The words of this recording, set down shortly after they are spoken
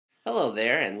Hello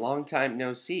there, and long time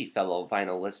no see, fellow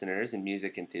vinyl listeners and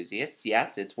music enthusiasts.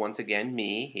 Yes, it's once again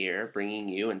me here, bringing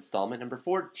you installment number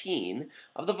 14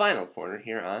 of the Vinyl Corner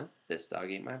here on This Dog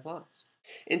Ate My Vlogs.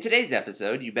 In today's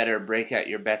episode, you better break out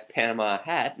your best Panama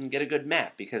hat and get a good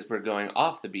map, because we're going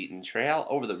off the beaten trail,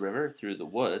 over the river, through the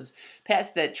woods,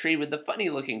 past that tree with the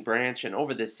funny-looking branch, and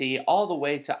over the sea, all the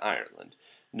way to Ireland.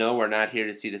 No, we're not here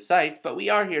to see the sights, but we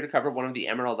are here to cover one of the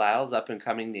Emerald Isle's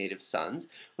up-and-coming native sons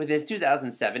with his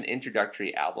 2007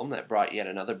 introductory album that brought yet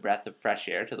another breath of fresh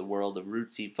air to the world of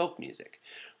rootsy folk music.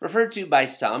 Referred to by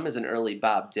some as an early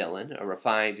Bob Dylan, a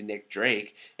refined Nick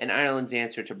Drake, and Ireland's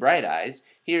answer to Bright Eyes,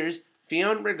 here's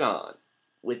Fionn Regan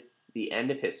with The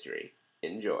End of History.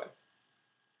 Enjoy.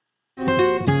 The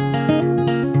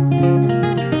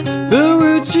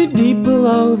roots are deep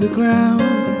below the ground.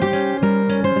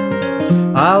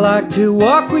 I like to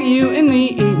walk with you in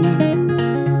the evening,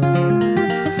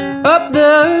 up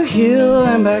the hill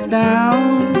and back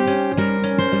down.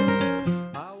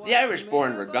 The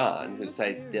Irish-born Regan, who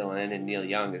cites Dylan and Neil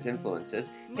Young as influences,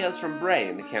 hails from Bray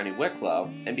in the County Wicklow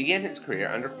and began his career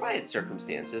under quiet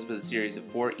circumstances with a series of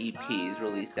 4 EPs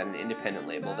released on an independent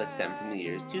label that stemmed from the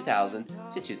years 2000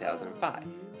 to 2005.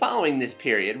 Following this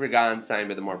period, Regan signed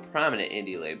with a more prominent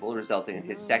indie label, resulting in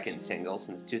his second single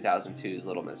since 2002's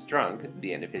Little Miss Drunk,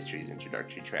 The End of History's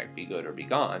introductory track Be Good or Be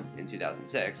Gone, in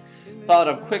 2006, followed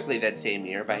up quickly that same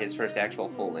year by his first actual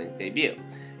full-length debut.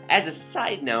 As a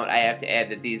side note, I have to add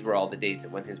that these were all the dates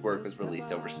of when his work was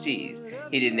released overseas.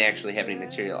 He didn't actually have any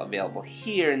material available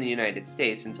here in the United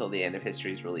States until The End of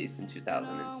History's release in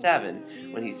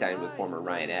 2007, when he signed with former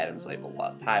Ryan Adams label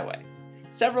Lost Highway.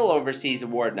 Several overseas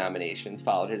award nominations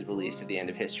followed his release of The End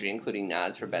of History, including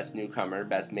nods for Best Newcomer,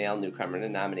 Best Male Newcomer, and a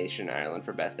nomination in Ireland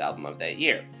for Best Album of that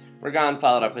year. Regan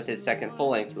followed up with his second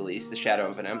full-length release, The Shadow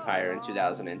of an Empire, in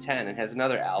 2010, and has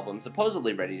another album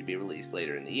supposedly ready to be released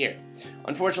later in the year.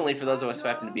 Unfortunately for those of us who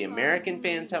happen to be American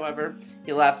fans, however,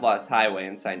 he left Lost Highway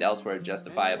and signed elsewhere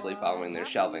justifiably following their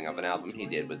shelving of an album he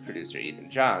did with producer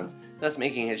Ethan Johns, thus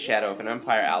making his Shadow of an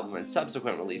Empire album and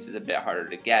subsequent releases a bit harder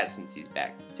to get since he's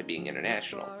back to being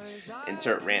international.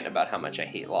 Insert rant about how much I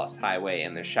hate Lost Highway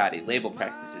and their shoddy label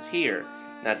practices here,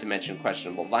 not to mention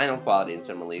questionable vinyl quality in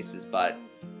some releases, but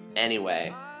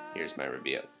anyway, here's my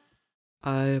review.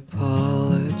 I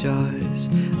apologize.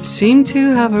 I seem to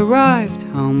have arrived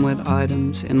home with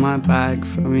items in my bag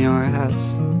from your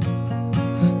house.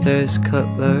 There's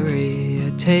cutlery,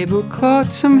 a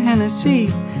tablecloth, some Hennessy,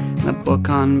 and a book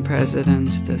on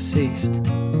presidents deceased.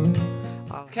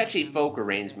 Catchy folk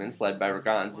arrangements led by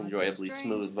Regan's enjoyably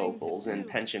smooth vocals and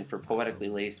penchant for poetically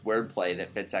laced wordplay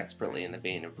that fits expertly in the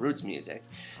vein of roots music,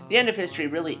 The End of History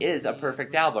really is a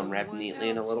perfect album wrapped neatly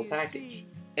in a little package.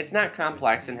 It's not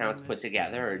complex in how it's put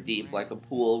together or deep like a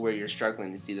pool where you're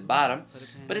struggling to see the bottom,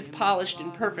 but it's polished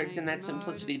and perfect in that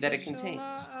simplicity that it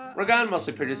contains. Regan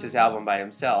mostly produced his album by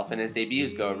himself, and as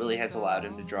debuts go, it really has allowed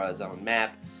him to draw his own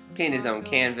map, paint his own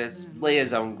canvas, lay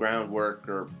his own groundwork,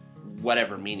 or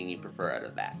whatever meaning you prefer out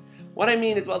of that. What I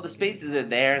mean is, while the spaces are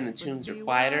there and the tunes are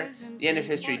quieter, The End of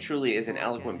History truly is an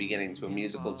eloquent beginning to a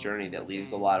musical journey that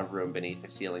leaves a lot of room beneath the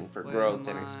ceiling for growth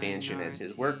and expansion as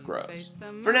his work grows.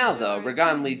 For now, though,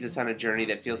 Regan leads us on a journey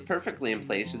that feels perfectly in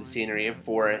place with the scenery of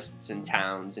forests and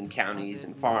towns and counties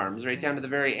and farms, right down to the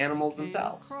very animals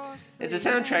themselves. It's a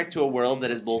soundtrack to a world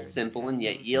that is both simple and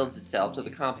yet yields itself to the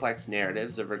complex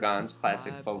narratives of Regan's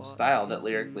classic folk style that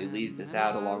lyrically leads us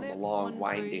out along the long,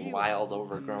 winding, wild,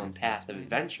 overgrown path of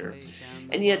adventure,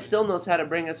 and yet still knows how to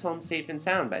bring us home safe and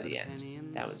sound by the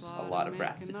end. That was a lot of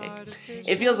breath to take.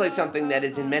 It feels like something that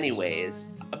is in many ways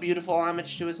a beautiful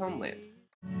homage to his homeland.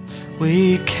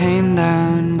 We came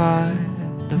down by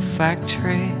the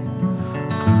factory.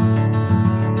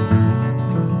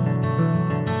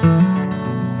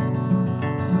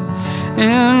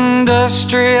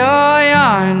 Industrial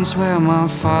yarns where my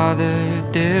father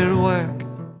did work.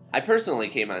 I personally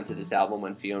came onto this album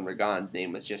when Fionn Regan's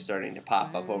name was just starting to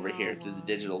pop up over here through the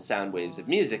digital sound waves of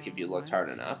music if you looked hard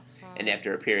enough, and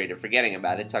after a period of forgetting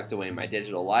about it tucked away in my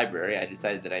digital library, I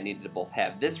decided that I needed to both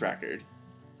have this record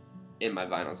in my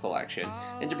vinyl collection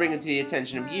and to bring it to the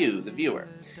attention of you, the viewer.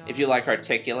 If you like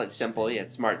articulate, simple,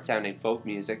 yet smart-sounding folk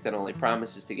music that only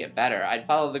promises to get better, I'd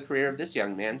follow the career of this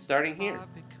young man starting here.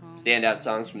 Standout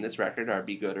songs from this record are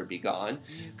Be Good or Be Gone,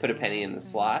 Put a Penny in the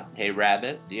Slot, Hey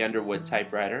Rabbit, The Underwood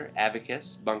Typewriter,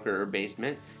 Abacus, Bunker or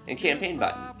Basement, and Campaign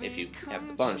Button, if you have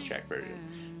the bonus track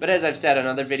version. But as I've said on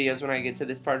other videos when I get to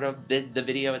this part of the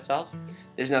video itself,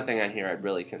 there's nothing on here I'd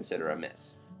really consider a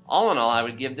miss. All in all, I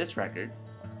would give this record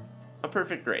a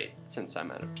perfect grade, since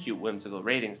I'm out of cute whimsical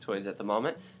ratings toys at the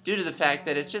moment, due to the fact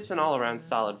that it's just an all-around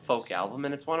solid folk album,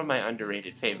 and it's one of my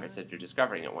underrated favorites if you're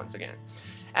discovering it once again.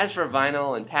 As for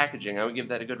vinyl and packaging, I would give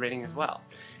that a good rating as well.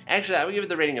 Actually, I would give it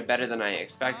the rating a better than I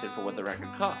expected for what the record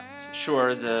cost.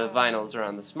 Sure, the vinyls are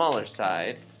on the smaller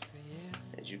side,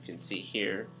 as you can see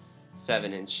here,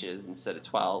 7 inches instead of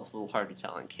 12, a little hard to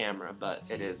tell on camera, but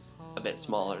it is a bit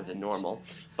smaller than normal.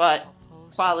 But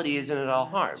quality isn't at all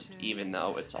harmed, even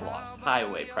though it's a Lost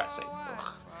Highway pressing.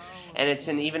 Ugh. And it's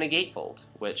even a gatefold,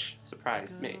 which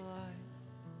surprised me.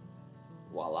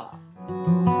 Voila.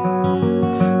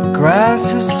 The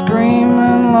grass is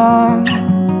screaming long,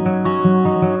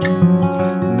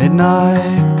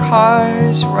 midnight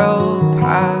cars roll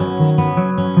past.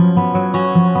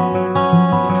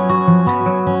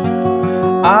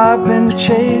 I've been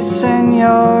chasing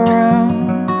your room.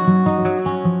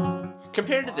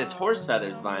 Compared to this Horse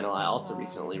Feathers vinyl I also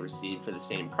recently received for the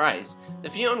same price, the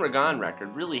Fionn Regan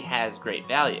record really has great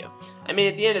value. I mean,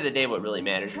 at the end of the day, what really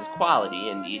matters is quality,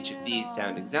 and each of these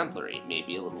sound exemplary,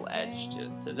 maybe a little edge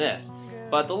to this.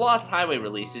 But the Lost Highway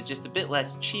release is just a bit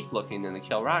less cheap looking than the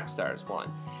Kill Rock Stars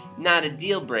one. Not a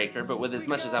deal breaker, but with as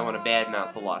much as I want to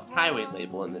badmouth the Lost Highway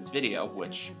label in this video,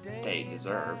 which they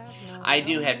deserve, I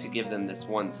do have to give them this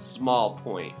one small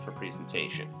point for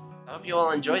presentation. I hope you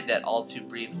all enjoyed that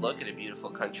all-too-brief look at a beautiful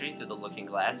country through the looking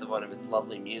glass of one of its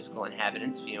lovely musical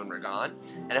inhabitants, Fionn Regan,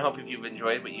 and I hope if you've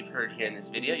enjoyed what you've heard here in this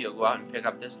video, you'll go out and pick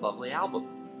up this lovely album.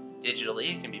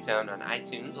 Digitally, it can be found on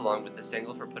iTunes along with the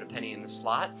single for Put a Penny in the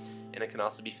Slot, and it can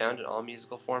also be found in all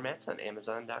musical formats on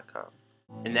Amazon.com.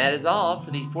 And that is all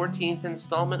for the 14th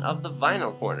installment of the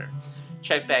Vinyl Corner.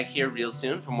 Check back here real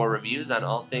soon for more reviews on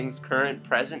all things current,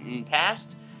 present, and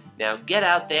past. Now get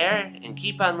out there and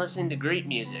keep on listening to great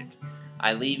music.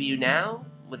 I leave you now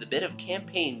with a bit of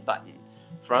Campaign Button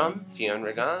from Fionn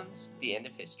Regan's The End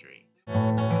of History.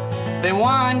 They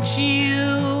want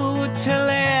you to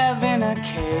live in a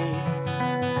cave.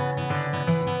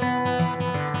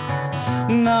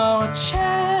 No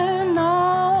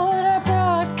channel to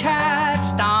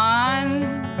broadcast on.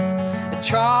 A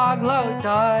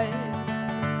troglodyte,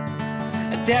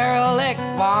 a derelict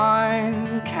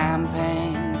barn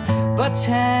campaign. But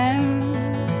 10